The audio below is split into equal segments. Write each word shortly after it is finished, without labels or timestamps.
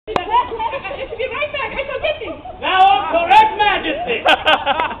be right back. I shall get him. Now, correct majesty.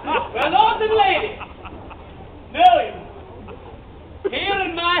 Well, lords and ladies, millions, here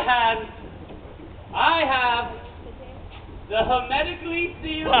in my hand, I have the hermetically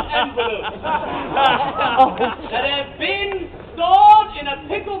sealed envelopes that have been stored in a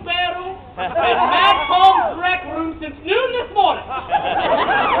pickle barrel in Matt Holmes' rec room since noon this morning.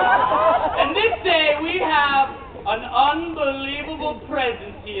 And this day we have an unbelievable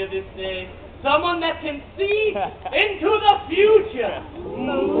presence here this day. Someone that can see into the future.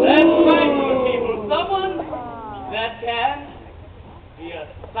 That's right, good people. Someone that can be a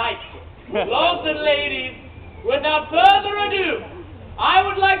psychic. Lords and ladies, without further ado, I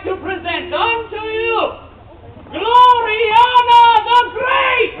would like to present unto you Gloriana the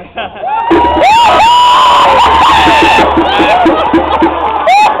Great!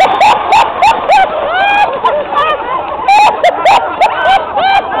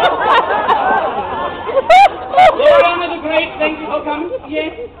 Gloriana the Great, thank you for coming.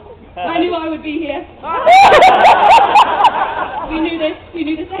 Yes, I knew I would be here. We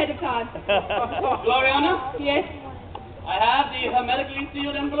knew this ahead of time. Gloriana? Yes. I have the hermetically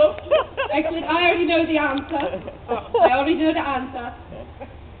sealed envelope. Excellent. I already know the answer.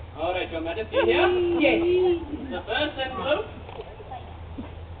 All right, Your Majesty, here. Yes. The first envelope.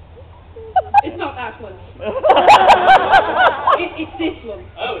 It's not that one. It's this one.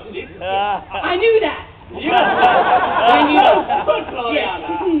 Oh, it's this. I knew that. You. I knew. Good, Gloriana.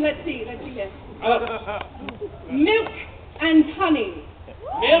 Yes. Let's see. Yes. Milk and honey.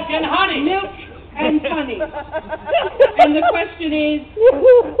 Milk and honey. Milk and honey. And the question is,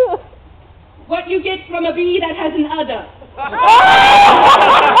 what you get from a bee that has an udder?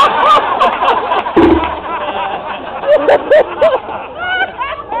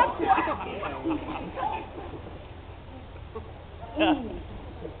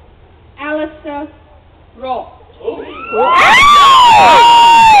 Alistair Frost.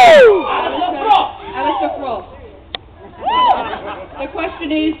 Alistair Frost. The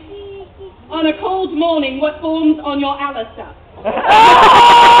question is, on a cold morning, what forms on your Alistair?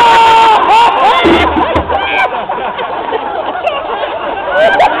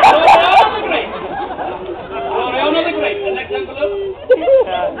 Gloriana the Great. The next envelope.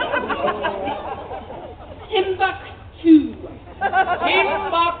 Timbuktu.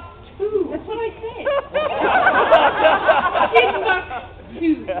 Timbuktu. That's what I said.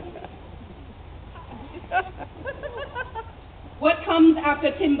 Timbuktu. What comes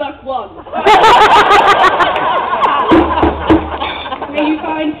after Timbuk 1? May you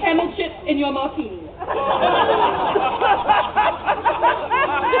find camel chips in your martini.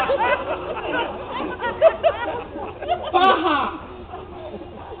 Baha.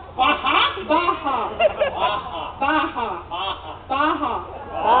 Baha? Baha. Baha. Baha.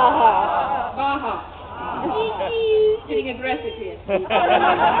 Baha. Getting aggressive here.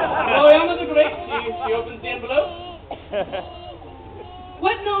 Gloriana the Great. She opens the envelope.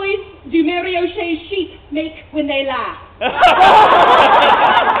 What noise do Mary O'Shea's sheep make when they laugh?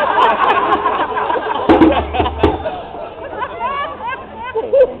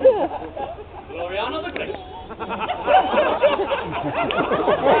 Gloriana the Great.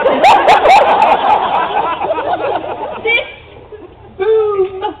 This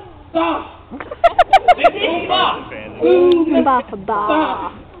boom ba. This boom ba. Boom Ba ba. ba.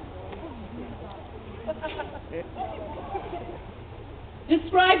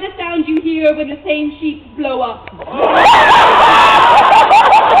 Describe the sound you hear when the same sheep blow up.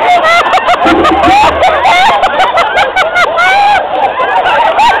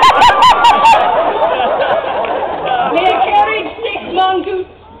 May a carriage-shaped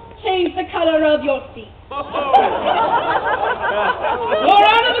mongoose change the color of your seat.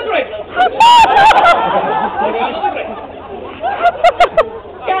 Gloriana the Great. Gloriana the Great.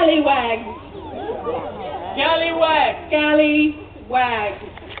 Scallywag. Scallywag. Scallywag.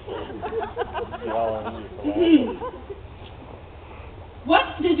 What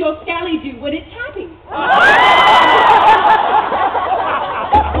does your scally do when it's happy?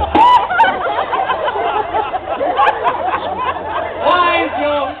 Wise,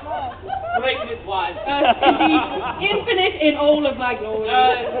 your greatness wise. Indeed, infinite in all of my glory.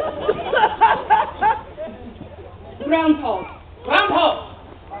 Groundhog. Groundhog.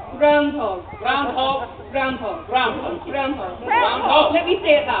 Groundhog. Groundhog. Groundhog. Groundhog. Groundhog. Groundhog. Let me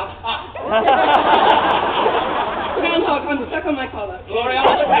say it loud. Ah. Groundhog, I'm stuck on my collar.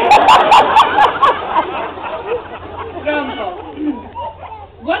 Gloriana the Great. Groundhog.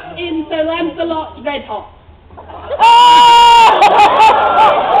 What's in Sir Lancelot's red hot?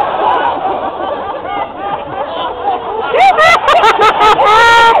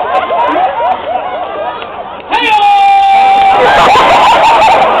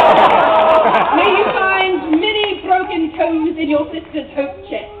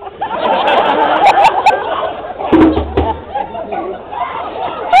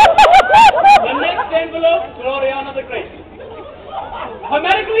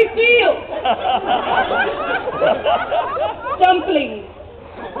 medically sealed. Dumplings.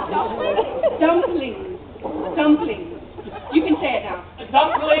 Dumplings. Dumplings. You can say it now.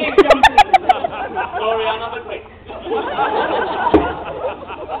 Dumplings. Dumplings. Gloriana, but wait.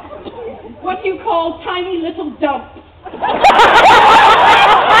 What you call tiny little dumps.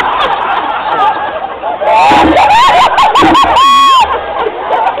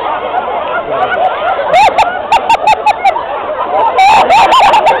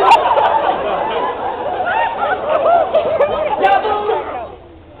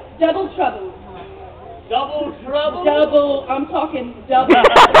 Double trouble. Double trouble? Double, I'm talking double.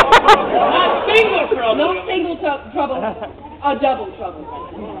 Not single trouble. Not single trouble, a double trouble.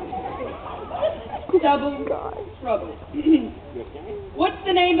 Double trouble. What's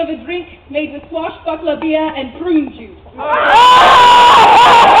the name of a drink made with swashbuckler beer and prune juice?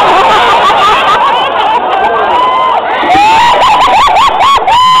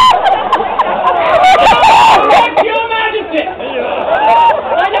 Your Majesty!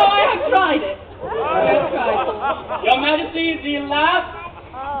 I know, I have tried it. Your Majesty, the last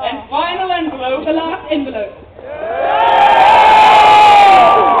and final envelope. The last envelope.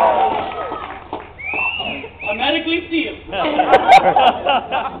 Medically sealed.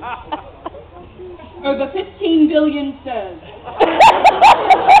 Over 15 billion sterls.